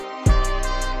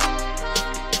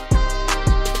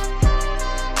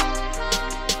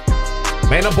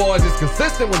Man, the boys is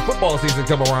consistent when football season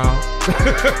come around.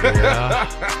 Yeah.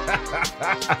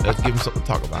 Let's give him something to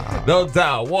talk about. No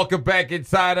doubt. Welcome back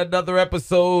inside another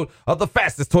episode of the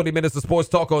fastest 20 minutes of sports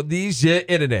talk on these your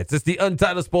internets. It's the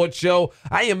Untitled Sports Show.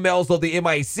 I am Melzo, the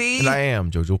MIC. And I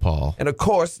am JoJo Paul. And of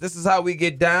course, this is how we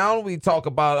get down. We talk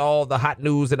about all the hot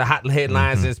news and the hot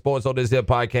headlines in sports on this here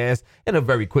podcast in a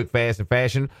very quick, fast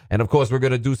fashion. And of course, we're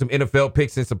going to do some NFL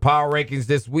picks and some power rankings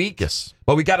this week. Yes.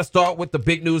 But we got to start with the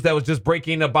big news that was just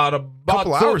breaking about 2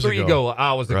 or 3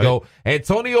 hours ago.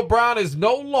 Antonio Brown is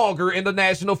no longer in the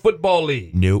National Football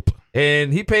League. Nope.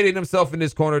 And he painted himself in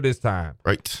this corner this time.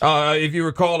 Right. If you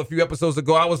recall a few episodes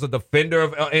ago, I was a defender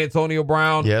of Antonio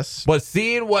Brown. Yes. But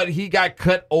seeing what he got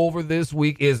cut over this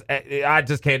week I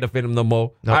just can't defend him no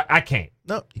more. Nope. I can't.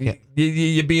 No, you can't.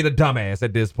 You're being a dumbass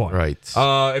at this point. Right.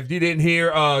 If you didn't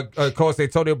hear, of course,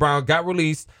 Antonio Brown got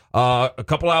released a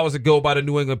couple hours ago by the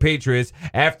New England Patriots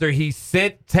after he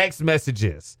sent text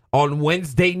messages on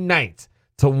Wednesday night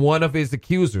to one of his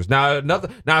accusers. Now,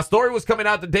 a story was coming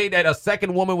out today that a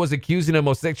second woman was accusing him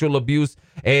of sexual abuse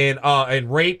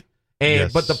and rape.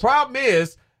 But the problem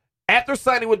is, after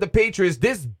signing with the Patriots,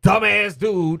 this dumbass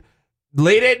dude,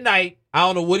 late at night, I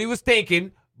don't know what he was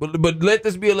thinking, but let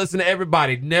this be a lesson to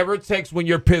everybody. Never text when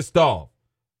you're pissed off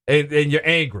and you're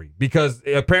angry, because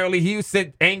apparently he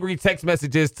sent angry text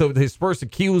messages to his first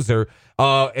accuser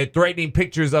and threatening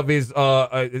pictures of his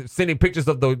sending pictures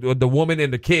of the woman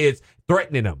and the kids,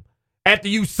 threatening them. After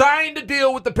you signed the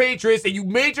deal with the Patriots and you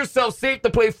made yourself safe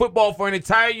to play football for an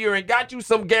entire year and got you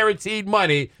some guaranteed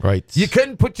money, right? You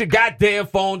couldn't put your goddamn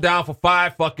phone down for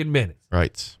 5 fucking minutes.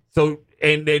 Right. So,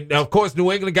 and of course,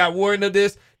 New England got wind of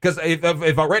this, because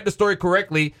if I read the story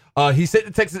correctly, he sent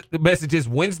the text messages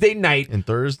Wednesday night. And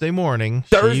Thursday morning,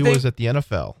 she was at the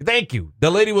NFL. Thank you. The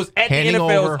lady was at handing the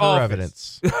NFL's over her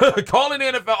office. Evidence. Calling the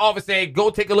NFL office saying, go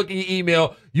take a look at your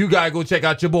email. You got to go check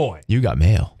out your boy. You got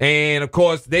mail. And, of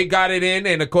course, they got it in.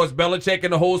 And, of course, Belichick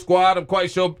and the whole squad, I'm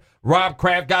quite sure Rob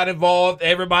Kraft got involved.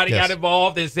 Everybody got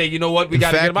involved and said, you know what, we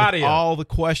got to get him out of here. All the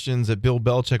questions that Bill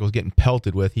Belichick was getting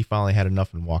pelted with, he finally had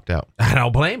enough and walked out. I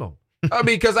don't blame him. I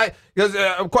mean, because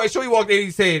I'm quite sure he walked in and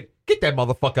he said, get that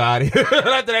motherfucker out of here.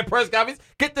 After that press conference,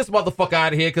 get this motherfucker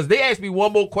out of here, because they asked me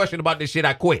one more question about this shit,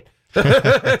 I quit. So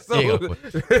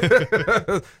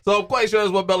I'm quite sure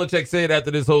that's what Belichick said after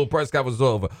this whole press conference was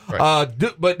over. Right.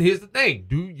 But here's the thing.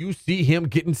 Do you see him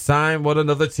getting signed with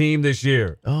another team this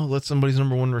year? Oh, let somebody's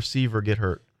number one receiver get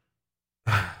hurt.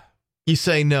 You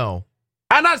say no.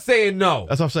 I'm not saying no.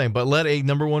 That's what I'm saying. But let a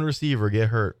number one receiver get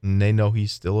hurt, and they know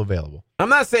he's still available. I'm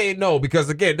not saying no, because,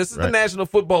 again, this is the National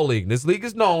Football League. This league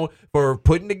is known for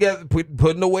putting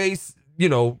away,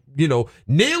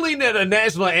 kneeling at a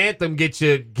national anthem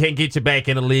can't get you back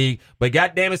in the league. But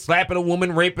goddamn it, slapping a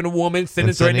woman, raping a woman,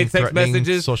 sending threatening text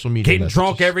messages, social media getting messages.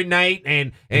 Drunk every night,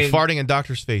 and farting in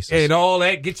doctors' faces, and all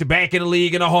that get you back in the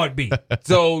league in a heartbeat.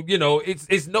 So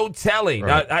it's no telling.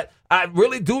 Right. I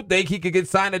really do think he could get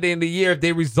signed at the end of the year if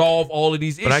they resolve all of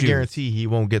these issues. But I guarantee he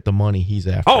won't get the money he's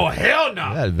after. Oh, hell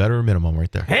no. That veteran minimum right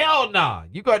there. Hell nah.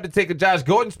 You got to take a Josh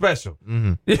Gordon special.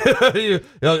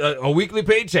 A weekly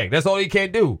paycheck. That's all he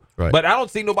can do. Right. But I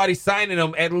don't see nobody signing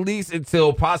him at least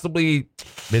until possibly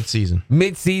mid-season,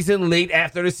 late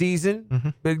after the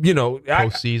season.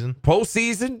 Postseason.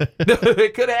 Postseason.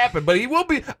 It could happen. But he will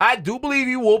be. I do believe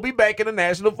he will be back in the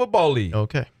National Football League.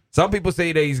 Okay. Some people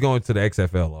say that he's going to the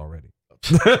XFL already.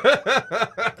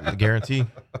 I guarantee.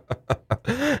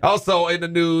 Also in the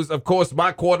news, of course,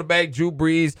 my quarterback Drew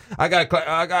Brees.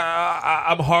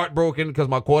 I'm heartbroken because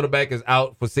my quarterback is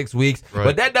out for 6 weeks,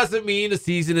 but that doesn't mean the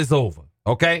season is over.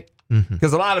 Okay,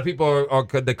 because a lot of people are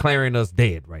declaring us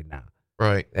dead right now.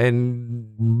 Right,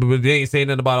 but they ain't saying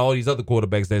nothing about all these other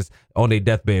quarterbacks that's on their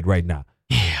deathbed right now.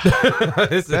 Yeah,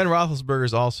 Ben Roethlisberger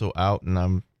is also out,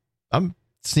 and I'm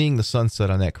seeing the sunset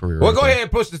on that career. Well, go ahead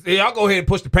and push this. I'll go ahead and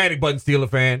push the panic button, Steeler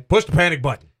fan. Push the panic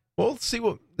button. Well, let's see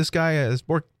what this guy, as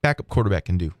backup quarterback,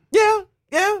 can do. Yeah.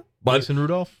 Mason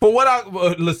Rudolph. For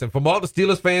what listen, from all the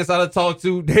Steelers fans I talked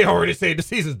to, they already said the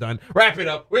season's done. Wrap it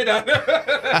up. We're done.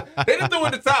 They just threw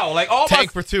in the towel. Like all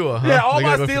tank for Tua. Huh? Yeah, all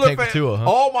my Steelers fans.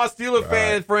 All my Steelers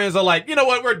fan friends are like, you know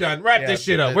what? We're done. Wrap this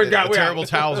shit up. We're terrible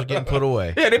towels are getting put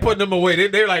away. Yeah, they putting them away.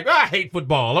 They're like, I hate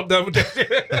football. I'm done with that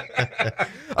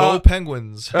shit. Go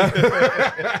Penguins.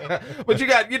 But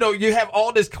you have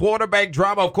all this quarterback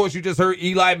drama. Of course, you just heard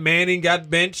Eli Manning got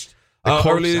benched. I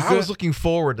was looking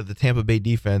forward to the Tampa Bay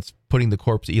defense putting the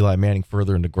corpse of Eli Manning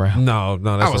further in the ground. No,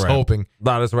 that's I was hoping.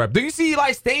 No, that's a wrap. Do you see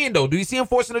Eli staying, though? Do you see him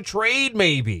forcing a trade,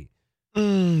 maybe?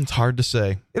 It's hard to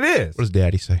say. It is. What does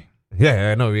Daddy say?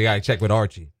 Yeah, I know. You got to check with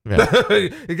Archie. Yeah.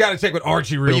 You got to check with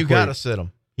Archie real quick. You got to sit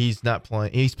him. He's not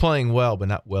playing. He's playing well, but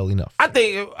not well enough. I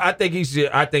think he should.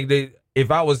 I think that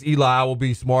if I was Eli, I would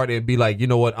be smart and be like, you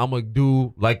know what, I'm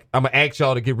gonna ask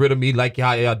y'all to get rid of me like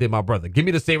how y'all did my brother. Give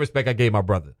me the same respect I gave my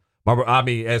brother.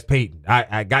 As Peyton,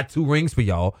 I got 2 rings for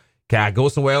y'all. Can I go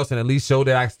somewhere else and at least show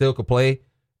that I still could play?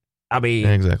 I mean,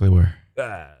 exactly where.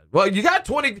 Well, you got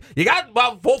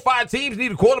about 4 or 5 teams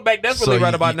need a quarterback. That's what they're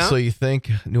right about now. So you think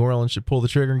New Orleans should pull the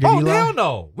trigger and get Eli? Hell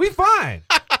no. We fine.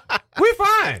 We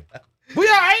fine. We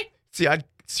all right. See, I'd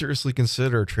seriously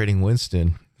consider trading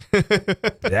Winston. Let's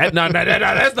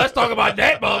talk about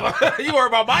that, mother. You worry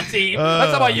about my team.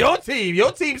 Let's talk about your team.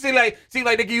 Your team seem like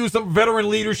they can use some veteran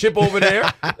leadership over there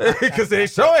because they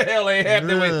sure as hell ain't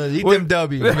happening with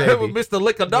W, with Mr.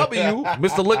 Licker W,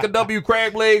 Mr. Licker W,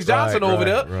 Crab Legs Johnson over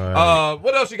there. Right.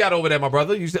 What else you got over there, my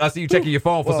brother? I see you checking your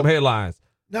phone for some headlines.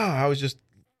 No, I was just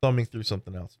thumbing through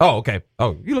something else. Oh, okay.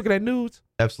 Oh, you looking at nudes?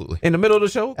 Absolutely. In the middle of the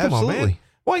show? Come on, man.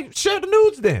 Why share the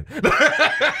nudes then?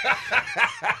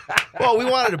 Well, we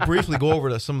wanted to briefly go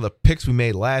over some of the picks we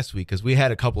made last week because we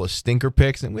had a couple of stinker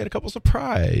picks and we had a couple of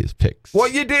surprise picks. Well,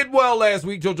 you did well last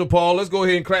week, JoJo Paul. Let's go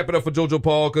ahead and clap it up for JoJo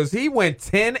Paul because he went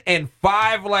 10-5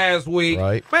 last week.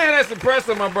 Right. Man, that's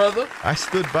impressive, my brother. I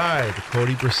stood by the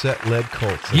Cody Brissett-led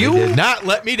Colts. They did not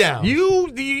let me down.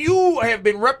 You have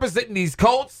been representing these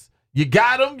Colts. You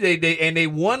got them. They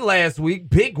won last week.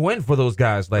 Big win for those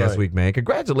guys last week, man.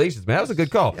 Congratulations, man. That was a good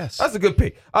call. Yes. That's a good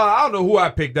pick. I don't know who I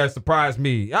picked that surprised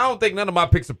me. I don't think none of my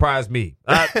picks surprised me.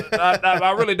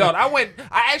 I really don't. I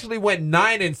actually went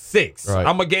 9-6. Right.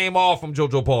 I'm a game off from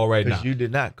JoJo Paul right now. Because you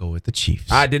did not go with the Chiefs.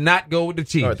 I did not go with the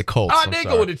Chiefs. Or the Colts. I did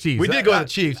go with the Chiefs. We did go with the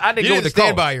Chiefs. I didn't go with the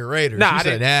stand Colts. by your Raiders. Nah, you I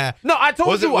said, didn't. No, I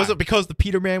told you. Was it because the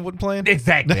Peterman wasn't playing?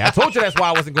 Exactly. I told you that's why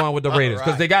I wasn't going with the Raiders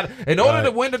because they got in order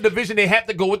to win the division they have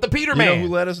to go with the Peterman. You know who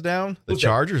let us down? The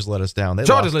Chargers let us down. They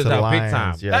Chargers lost let to us the down big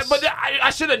time. Yes. But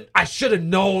I should have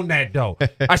known that though.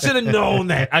 I should have known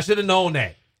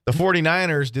that. The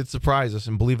 49ers did surprise us,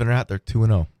 and believe it or not, they're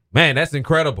 2-0. Man, that's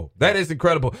incredible. That is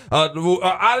incredible. Out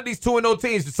of these 2-0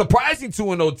 teams, surprising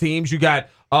 2-0 teams, you got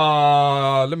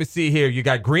let me see here. You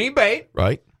got Green Bay.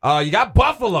 Right. You got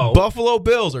Buffalo. Buffalo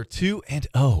Bills are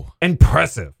 2-0.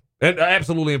 Impressive.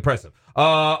 Absolutely impressive.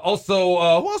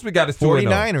 Also, who else we got is 2-0?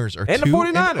 49ers are 2-0. And the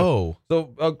 49ers.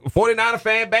 So, 49er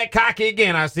fan back cocky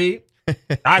again, I see.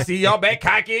 I see y'all back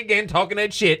cocky again talking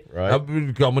that shit. Right.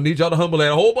 I'm going to need y'all to humble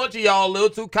that. A whole bunch of y'all a little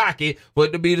too cocky for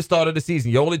it to be the start of the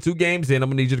season. You're only 2 games in. I'm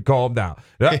going to need you to calm down.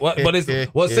 Since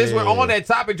we're on that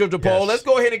topic, JoJo Paul, let's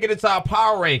go ahead and get into our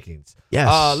power rankings.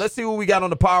 Yes. Let's see what we got on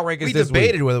the power rankings We this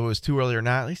debated week. whether it was too early or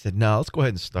not. They said, no, let's go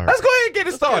ahead and start. Let's go ahead and get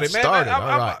it started, man. All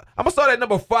right. I'm going to start at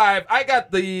number 5. I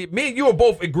got me and you were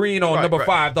both agreeing on number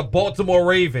 5, the Baltimore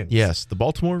Ravens. Yes, the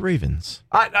Baltimore Ravens.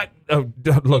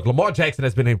 Look, Lamar Jackson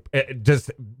has been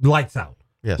just lights out.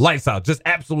 Yes. Lights out. Just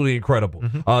absolutely incredible.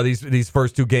 These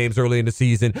first 2 games early in the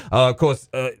season. Of course,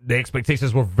 the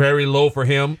expectations were very low for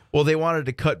him. Well, they wanted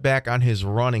to cut back on his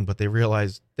running, but they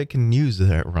realized they can use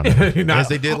that running as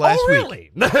they did last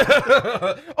week.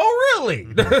 Oh, really?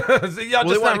 So y'all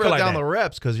Well, they want to cut like down that. the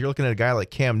reps because you're looking at a guy like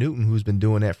Cam Newton who's been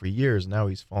doing that for years. And now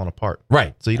he's falling apart.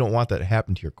 Right. So you don't want that to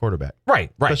happen to your quarterback.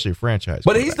 Right. Especially a franchise.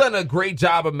 But he's done a great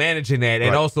job of managing that.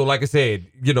 And also, like I said,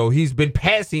 he's been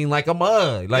passing like a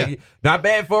mug. Not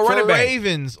bad for a running back.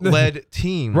 Ravens-led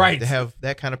team to have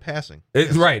that kind of passing.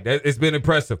 It's right. It's been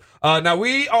impressive. Now,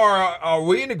 are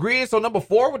we in agreement on number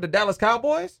 4 with the Dallas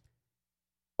Cowboys?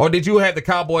 Or did you have the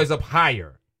Cowboys up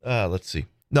higher? Let's see.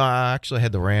 No, I actually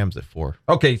had the Rams at 4.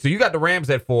 Okay, so you got the Rams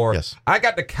at 4. Yes. I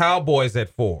got the Cowboys at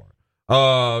 4.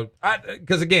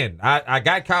 Because again, I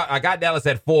got Dallas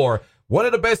at 4. One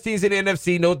of the best teams in the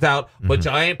NFC, no doubt. But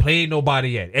y'all ain't played nobody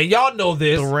yet, and y'all know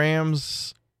this. The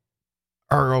Rams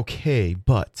are okay,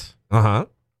 but the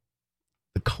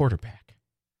quarterback.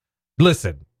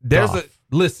 Listen, Goff.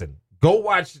 Go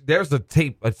watch. There's a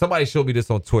tape. Somebody showed me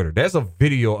this on Twitter. There's a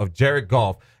video of Jared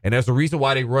Goff, and there's a reason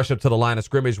why they rush up to the line of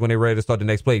scrimmage when they're ready to start the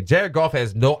next play. Jared Goff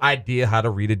has no idea how to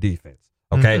read a defense.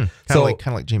 Okay, kind of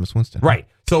like Jameis Winston, right?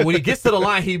 So when he gets to the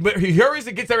line, he hurries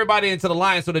and gets everybody into the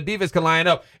line so the defense can line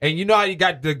up. And you know how you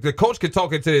got the coach can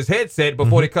talk into his headset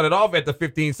before they cut it off at the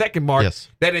 15-second mark. Yes.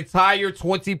 That entire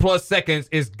 20-plus seconds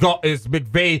is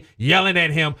McVay yelling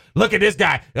at him, look at this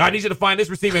guy. I need you to find this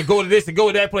receiver and go to this and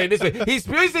go to that play and this way. He's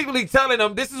basically telling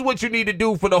them this is what you need to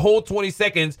do for the whole 20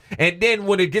 seconds. And then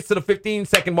when it gets to the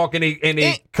 15-second mark and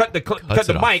they cut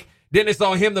the mic, then it's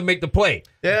on him to make the play.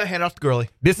 Yeah, hand off to Gurley.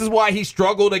 This is why he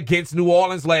struggled against New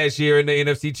Orleans last year in the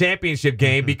NFC Championship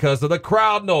game because of the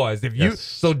crowd noise.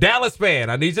 So Dallas fan,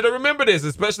 I need you to remember this,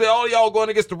 especially all y'all going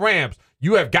against the Rams.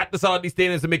 You have got to solid these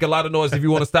standards and make a lot of noise if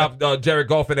you want to stop Jared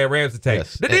Goff and that Rams attack.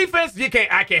 Yes. The defense,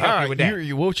 I can't help you with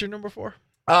that. What's your number 4?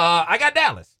 I got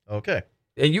Dallas, Okay.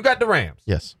 and you got the Rams.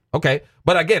 Yes. Okay,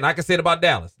 but again, I can say it about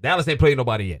Dallas. Dallas ain't played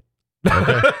nobody yet.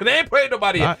 Okay. They ain't played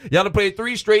nobody yet. Right. Y'all done played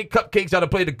 3 straight cupcakes. Y'all done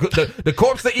played the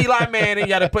corpse of Eli Manning.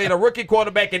 Y'all done played a rookie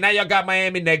quarterback, and now y'all got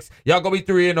Miami next. Y'all gonna be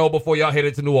 3-0 before y'all head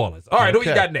into New Orleans. All right, who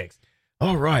you Okay. got next?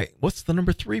 All right. What's the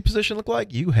number 3 position look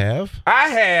like? You have. I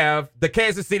have the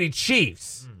Kansas City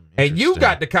Chiefs, and you interesting.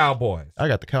 got the Cowboys. I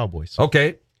got the Cowboys.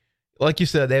 Okay. Like you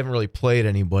said, they haven't really played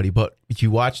anybody, but if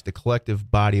you watch the collective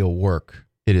body of work,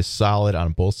 it is solid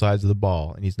on both sides of the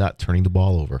ball, and he's not turning the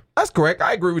ball over. That's correct.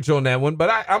 I agree with you on that one, but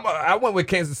I went with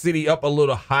Kansas City up a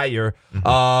little higher.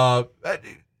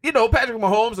 You know, Patrick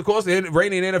Mahomes, of course, the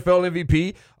reigning NFL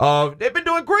MVP. They've been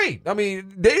doing great. I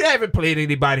mean, they haven't played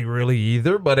anybody really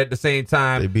either, but at the same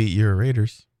time, They beat your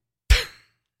Raiders.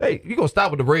 hey, you gonna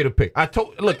stop with the Raider pick?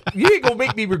 Look, you ain't gonna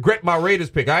make me regret my Raiders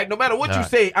pick. All right, no matter what All you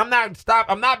right. say, I'm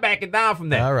not backing down from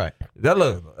that. All right. Now,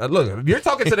 look, you're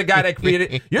talking to the guy that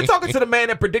created. You're talking to the man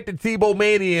that predicted Tebow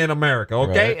Mania in America,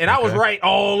 okay? Right, And I was okay. right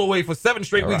all the way for 7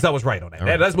 straight All weeks. right. I was right on that. All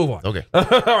right. Let's move on. Okay.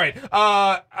 all right.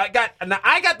 I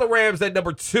got the Rams at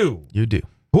number 2. You do.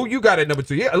 Who you got at number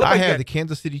 2? Yeah, it look I like have that- the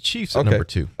Kansas City Chiefs at Okay. number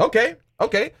 2. Okay.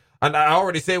 And I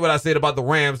already said what I said about the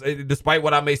Rams. Despite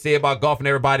what I may say about Goff and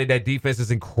everybody, that defense is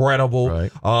incredible.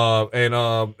 Right. And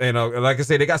like I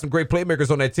said, they got some great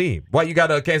playmakers on that team. Why you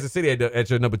got Kansas City at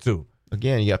your number 2?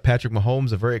 Again, you got Patrick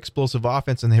Mahomes, a very explosive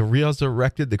offense, and they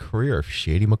resurrected the career of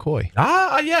Shady McCoy.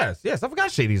 Yes. I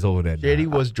forgot Shady's over there. Shady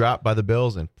was dropped by the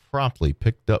Bills and promptly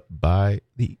picked up by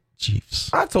the Chiefs.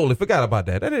 I totally forgot about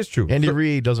that. That is true. Andy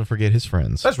Reid doesn't forget his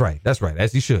friends. That's right.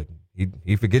 As he should.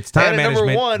 He forgets time And at management.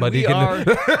 number 1, but he we can.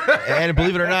 are, and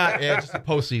believe it or not, just the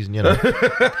postseason, you know.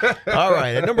 All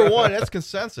right, at number 1, that's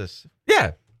consensus,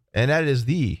 Yeah. and that is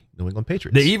the New England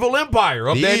Patriots. The evil empire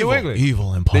up there in New England.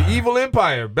 Evil empire. The evil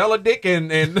empire. Bella Dick and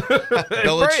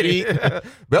Brady.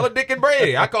 Bella Dick and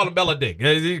Brady. I call him Bella Dick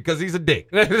because he's a dick.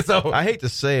 So I hate to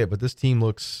say it, but this team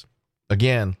looks,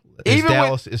 again, as Even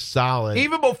Dallas is solid.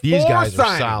 even before These guys are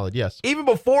signing, solid, yes. even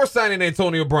before signing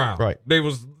Antonio Brown, Right. They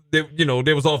was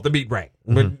off the beat rack.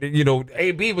 But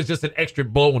AB was just an extra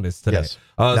bonus to Yes.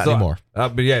 that. Not anymore.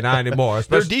 But yeah, not anymore. Their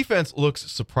Especially, defense looks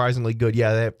surprisingly good.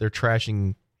 Yeah, they're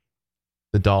trashing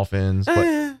the Dolphins,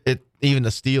 but even the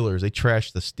Steelers, they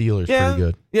trashed the Steelers Yeah. pretty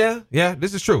good. yeah.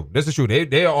 This is true.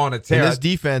 They are on a And tear. this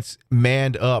defense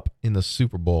manned up in the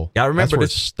Super Bowl. Gotta remember That's where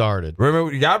this- it started.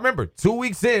 Remember, 2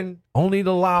 weeks in, only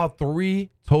allowed 3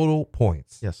 total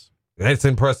points. Yes. That's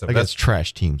impressive. Against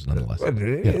trash teams, nonetheless. But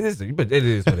it is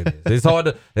what it is. It's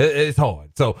hard. It's hard.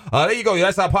 So there you go.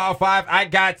 That's our Power 5.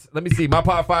 Let me see. My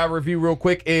Power 5 review real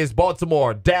quick is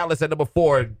Baltimore, Dallas at number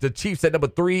 4, the Chiefs at number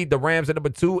 3, the Rams at number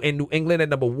 2, and New England at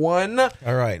number 1.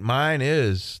 All right. Mine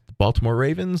is the Baltimore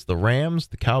Ravens, the Rams,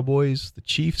 the Cowboys, the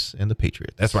Chiefs, and the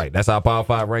Patriots. That's right. That's our Power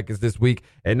 5 rankings this week.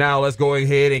 And now let's go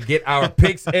ahead and get our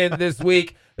picks in this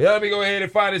week. Yeah, let me go ahead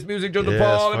and find this music, Joe Yes,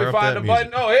 DePaul. Let fire me up find that the button.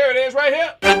 music. Oh, here it is right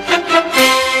here. That's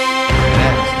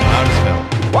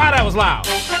Wow, that was loud.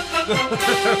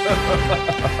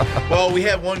 well, we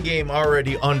had one game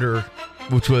already under,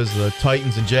 which was the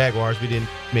Titans and Jaguars. We didn't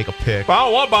make a pick. I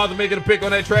don't want to bother making a pick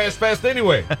on that trash fest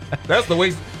anyway. That's the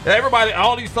way. Everybody,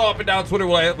 all you saw up and down Twitter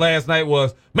last night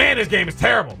was, man, this game is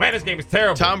terrible. Man, this game is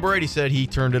terrible. Tom Brady said he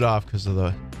turned it off because of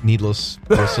the needless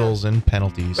whistles and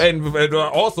penalties. And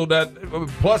also that,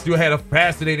 plus you had a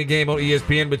fascinating game on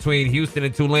ESPN between Houston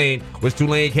and Tulane, which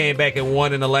Tulane came back and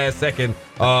won in the last second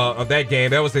of that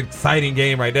game. That was an exciting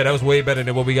game right there. That was way better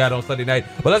than what we got on Sunday night.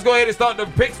 But let's go ahead and start the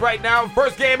picks right now.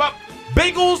 First game up,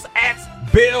 Bengals at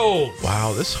Bills.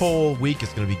 Wow, this whole week is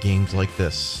going to be games like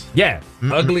this. Yeah,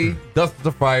 ugly dust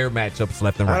to fire matchups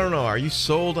left and right. I don't know. Are you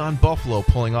sold on Buffalo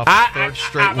pulling off a third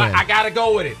straight win? I gotta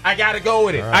go with it. I gotta go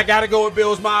with it. All right. I gotta go with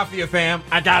Bills Mafia, fam.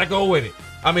 I gotta go with it.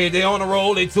 I mean, they on the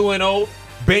roll. They 2-0.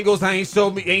 Bengals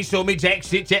ain't show me jack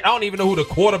shit yet. I don't even know who the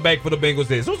quarterback for the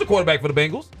Bengals is. Who's the quarterback for the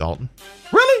Bengals? Dalton.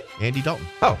 Really? Andy Dalton.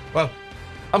 Oh, well,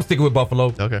 I'm sticking with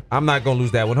Buffalo. Okay. I'm not gonna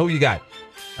lose that one. Who you got?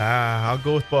 I'll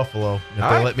go with Buffalo. If All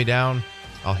they right. let me down,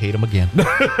 I'll hate them again.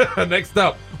 Next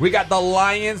up, we got the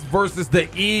Lions versus the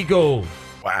Eagles.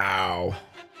 Wow.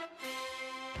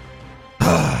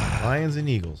 Lions and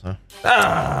Eagles, huh?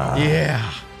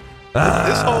 Yeah.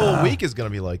 This whole week is going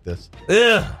to be like this.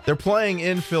 Ugh. They're playing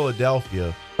in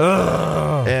Philadelphia,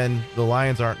 Ugh. and the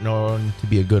Lions aren't known to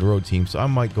be a good road team, so I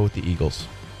might go with the Eagles.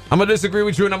 I'm gonna disagree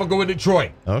with you, and I'm gonna go with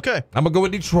Detroit. Okay. I'm gonna go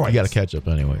with Detroit. You got to catch up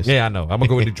anyways. Yeah, I know. I'm gonna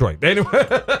go with Detroit. Anyway,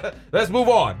 let's move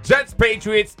on. Jets,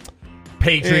 Patriots,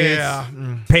 Yeah.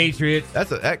 Patriots,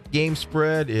 That game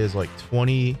spread is like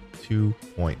 22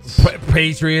 points.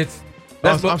 Patriots.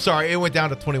 I'm sorry. It went down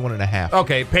to 21.5.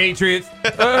 Okay, Patriots.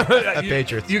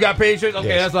 Patriots. You got Patriots? Okay,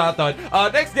 Yes. that's what I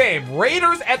thought. Next game,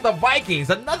 Raiders at the Vikings.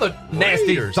 Another nasty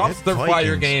Raiders at dumpster fire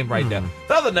Vikings. game right there.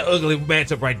 Another ugly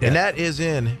matchup right there. And that is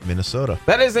in Minnesota.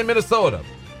 That is in Minnesota.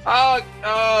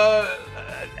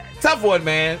 Tough one,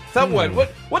 man. Tough one.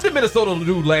 What did Minnesota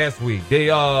do last week?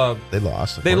 They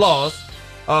lost. of They course.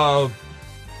 lost.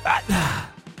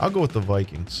 I'll go with the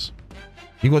Vikings.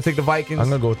 You gonna take the Vikings? I'm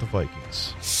going to go with the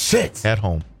Vikings. Shit. At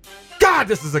home. God,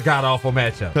 this is a god awful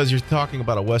matchup. Because you're talking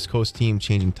about a West Coast team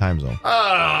changing time zone.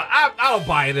 I don't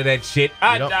buy into that shit.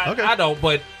 I don't? Okay. I don't.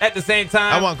 But at the same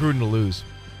time, I want Gruden to lose.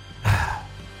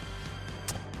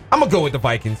 I'm gonna go with the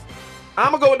Vikings.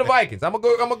 I'm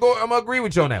gonna agree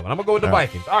with you on that one. I'm gonna go with the All right.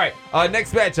 Vikings. All right.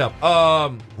 Next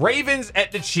matchup. Ravens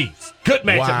at the Chiefs. Good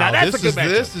matchup. Wow, Now that's a good matchup.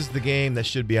 This is the game that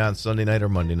should be on Sunday night or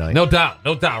Monday night. No doubt.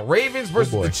 Ravens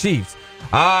versus boy. the Chiefs.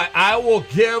 I will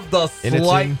give the And it's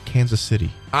slight. in Kansas City.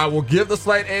 I will give the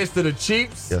slight edge to the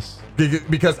Chiefs. Yes.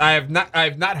 Because I have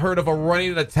not heard of a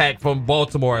running attack from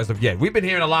Baltimore as of yet. We've been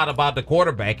hearing a lot about the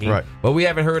quarterbacking, Right. but we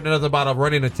haven't heard nothing about a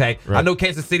running attack. Right. I know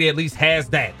Kansas City at least has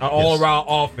that, an all-around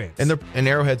offense. And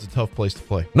Arrowhead's a tough place to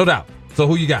play. No doubt. So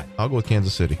who you got? I'll go with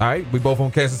Kansas City. All right, we both on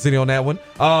Kansas City on that one.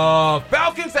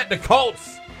 Falcons at the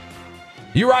Colts.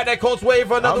 You ride that Colts wave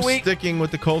for another I'm week? sticking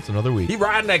with the Colts another week. He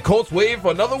riding that Colts wave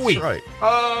for another week. right.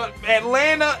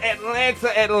 Atlanta.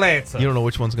 You don't know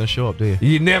which one's going to show up, do you?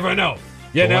 You never know.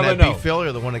 You The one never that know. beat Philly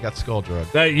or the one that got skull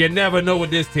drugged? You never know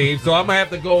with this team, so I'm gonna have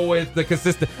to go with the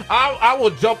consistent. I will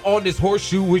jump on this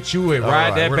horseshoe with you and All ride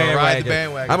right, that we're gonna bandwagon. ride the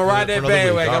bandwagon I'm gonna for ride that another week.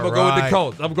 bandwagon. I'm All gonna go with the right.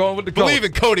 Colts. I'm going with the Colts. Believe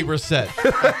in Cody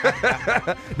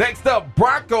Brissett. Next up,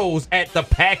 Broncos at the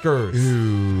Packers.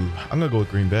 Ooh, I'm going to go with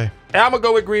Green Bay. I'm gonna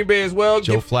go with Green Bay as well.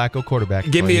 Joe Flacco, quarterback.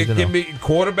 Give me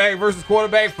quarterback versus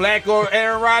quarterback. Flacco,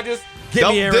 Aaron Rodgers. Give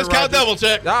me Aaron Discount Rodgers. double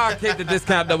check. I'll take the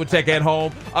discount double check at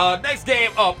home. Next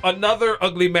game up, another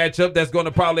ugly matchup that's going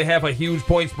to probably have a huge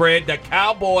point spread. The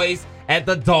Cowboys at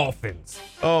the Dolphins.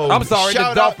 Oh, I'm sorry, the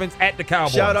shout out- Dolphins at the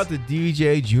Cowboys. Shout out to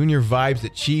DJ Junior Vibes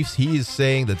at Chiefs. He is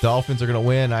saying the Dolphins are going to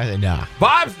win. I say, nah.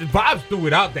 Vibes threw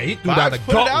it out there. He threw down the Vibes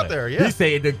put it gauntlet. out there, yeah.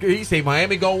 He say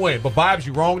Miami gonna win, but Vibes,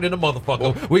 you wrong than the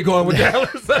motherfucker. We going with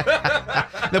Dallas.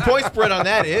 The point spread on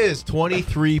that is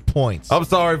 23 points. I'm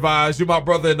sorry, Vibes. You my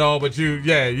brother and all, but you.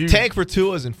 Tank for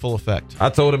Tua is in full effect. I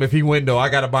told him if he win though, I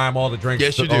got to buy him all the drinks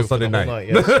Yes, you on do. Sunday for the night.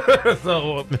 whole yes.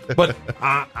 So, but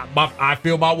I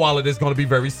feel my wallet is going to be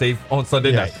very safe on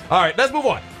Sunday Yes. night. All right, let's move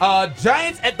on.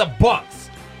 Giants at the Bucks.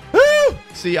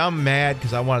 See, I'm mad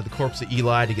because I wanted the corpse of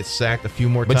Eli to get sacked a few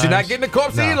more But times. you're not getting the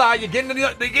corpse No. of Eli. You're getting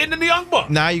the young Bucks.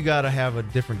 Now you got to have a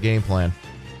different game plan.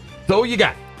 So who you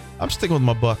got? I'm sticking with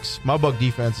my Bucks. My Buck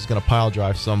defense is going to pile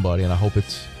drive somebody, and I hope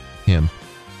it's him.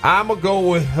 I'm gonna go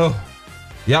with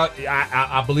y'all.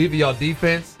 I believe in y'all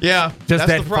defense. Yeah, Just that's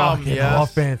that the problem. fucking Yes.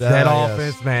 offense. That- That yes.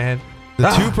 offense, man. The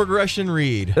two progression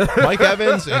read. Mike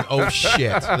Evans and oh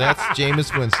shit. That's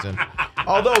Jameis Winston.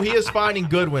 Although he is finding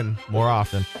Goodwin more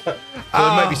often. So there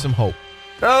might be some hope.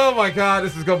 Oh my God,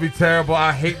 this is gonna be terrible.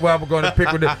 I hate where I'm going to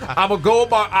pick with it. I'm gonna go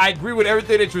with I agree with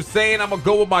everything that you're saying. I'm gonna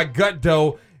go with my gut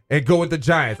though and go with the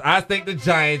Giants. I think the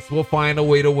Giants will find a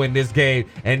way to win this game,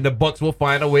 and the Bucks will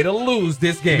find a way to lose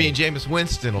this game. I mean, Jameis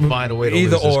Winston will find a way to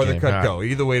Either lose this or game. the cut All right. go.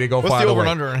 Either way, they go What's find the a over way.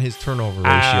 and under on his turnover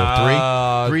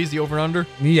ratio? Three is the over and under?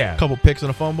 Yeah, Couple picks and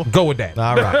a fumble? go with that.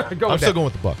 All right. Go I'm with still that. going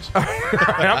with the Bucks.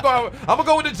 I'm gonna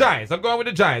go with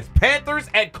the Giants. Panthers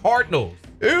at Cardinals.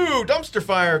 Ooh, dumpster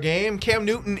fire game. Cam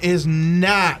Newton is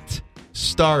not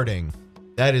starting.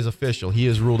 That is official. He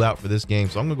is ruled out for this game,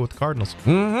 so I'm going to go with the Cardinals.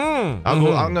 Mm-hmm. I'm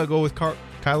going to go with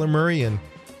Kyler Murray and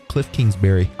Cliff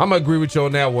Kingsbury. I'm going to agree with you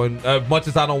on that one. Much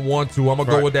as I don't want to, I'm going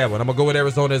to go with that one. I'm going to go with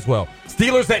Arizona as well.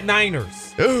 Steelers at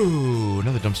Niners. Ooh,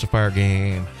 another dumpster fire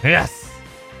game. Yes.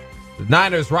 The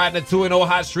Niners riding a 2-0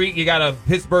 hot streak. You got a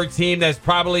Pittsburgh team that's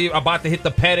probably about to hit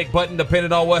the panic button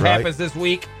depending on what Right. happens this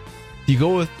week. Do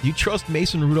you trust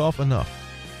Mason Rudolph enough?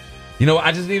 You know,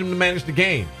 I just need him to manage the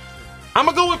game. I'm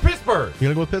going to go with Pittsburgh. You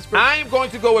going to go with Pittsburgh? I am going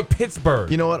to go with Pittsburgh.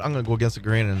 You know what? I'm going to go against the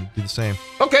grain and do the same.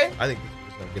 Okay. I think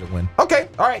Pittsburgh's going to get a win. Okay.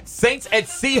 All right. Saints at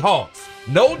Seahawks.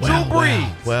 No Drew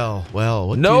Brees. Well,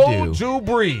 what No do you do? Drew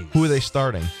Brees. Who are they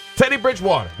starting? Teddy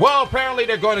Bridgewater. Well, apparently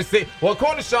they're going to say,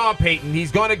 according to Sean Payton,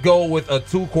 he's going to go with a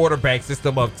 2-quarterback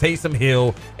system of Taysom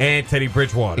Hill and Teddy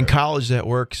Bridgewater. In college, that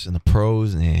works. In the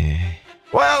pros,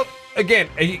 Well, again,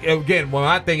 well,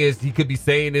 my thing is he could be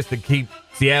saying this to keep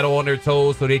Seattle on their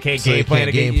toes so they can't So they game plan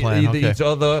can't game against plan, okay. each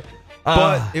other.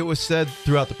 But it was said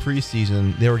throughout the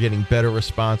preseason they were getting better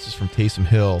responses from Taysom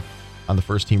Hill on the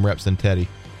first team reps than Teddy.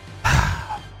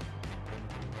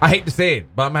 I hate to say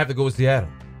it, but I'm going to have to go with Seattle.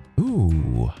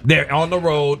 Ooh. They're on the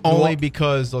road. Only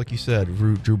because, like you said,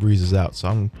 Drew Brees is out. So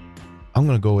I'm going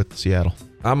to go with Seattle.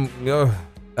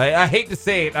 I hate to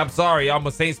say it. I'm sorry. I'm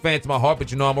a Saints fan to my heart,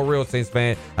 but I'm a real Saints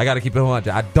fan. I got to keep it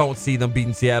 100. I don't see them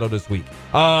beating Seattle this week.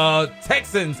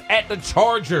 Texans at the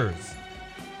Chargers.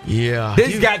 Yeah.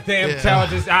 These goddamn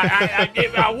Chargers.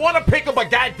 I want to pick them, but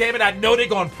goddamn it, I know they're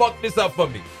going to fuck this up for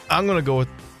me. I'm going to go with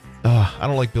I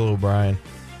don't like Bill O'Brien.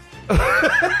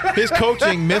 His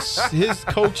coaching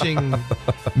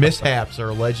mishaps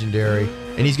are legendary,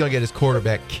 and he's going to get his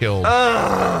quarterback killed.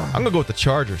 I'm going to go with the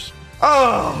Chargers.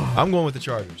 I'm going with the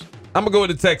Chargers. I'm going to go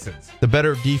with the Texans. The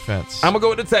better defense. I'm going to go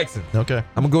with the Texans. Okay.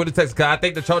 I'm going to go with the Texans because I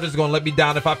think the Chargers are going to let me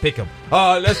down if I pick them.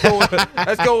 Let's go with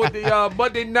the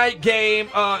Monday night game.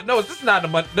 No, this is not the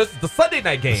Monday. This is the Sunday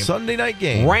night game. Sunday night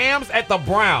game. Rams at the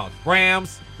Browns.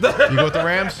 Rams. You go with the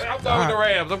Rams? I'm going with the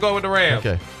Rams. I'm going with the Rams.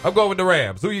 Okay. I'm going with the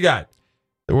Rams. Who you got?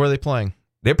 Where are they playing?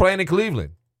 They're playing in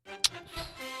Cleveland.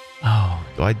 Oh,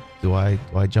 do I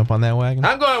jump on that wagon?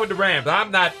 I'm going with the Rams.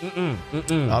 I'm not.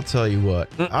 I'll tell you what.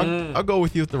 I'll go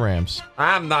with you with the Rams.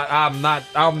 I'm not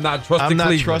trusting Cleveland. I'm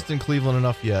not trusting Cleveland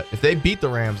enough yet. If they beat the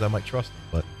Rams, I might trust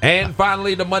them. And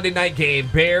finally, the Monday night game: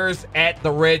 Bears at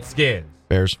the Redskins.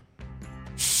 Bears.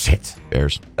 Shit.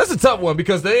 Bears. That's a tough one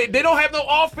because they don't have no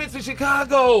offense in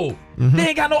Chicago. They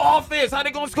ain't got no offense. How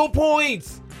they gonna score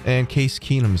points? And Case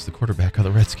Keenum is the quarterback of the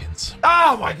Redskins.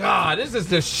 Oh my God, this is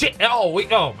the shit. Oh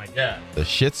my God, the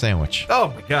shit sandwich. Oh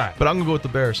my God. But I'm gonna go with the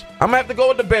Bears. I'm gonna have to go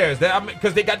with the Bears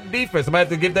because they got the defense. I'm gonna have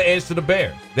to give the edge to the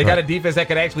Bears. They got a defense that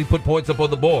can actually put points up on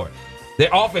the board. Their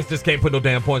offense just can't put no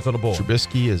damn points on the board.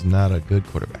 Trubisky is not a good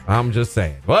quarterback. I'm just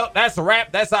saying. Well, that's a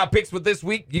wrap. That's our picks for this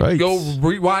week. You can go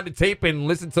rewind the tape and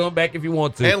listen to them back if you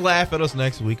want to. And laugh at us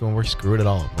next week when we're screwed it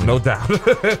all up. No doubt.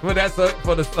 But that's it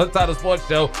for the Untitled Sports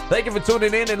Show. Thank you for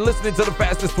tuning in and listening to the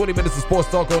fastest 20 minutes of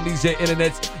sports talk on these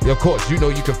internets. Of course, you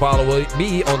can follow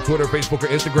me on Twitter, Facebook, or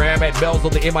Instagram at Mel's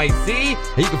on the MIC.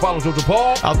 And you can follow Jojo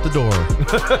Paul. Out the door.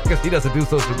 Because he doesn't do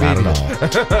social media. Not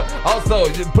at all. Also,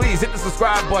 please hit the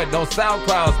subscribe button on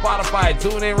SoundCloud, Spotify,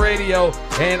 TuneIn Radio,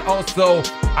 and also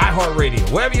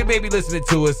iHeartRadio. Wherever you may be listening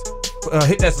to us,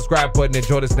 hit that subscribe button and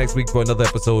join us next week for another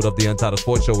episode of the Untitled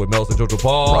Sports Show with Mel's and Jojo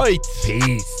Paul. Right.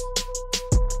 Peace.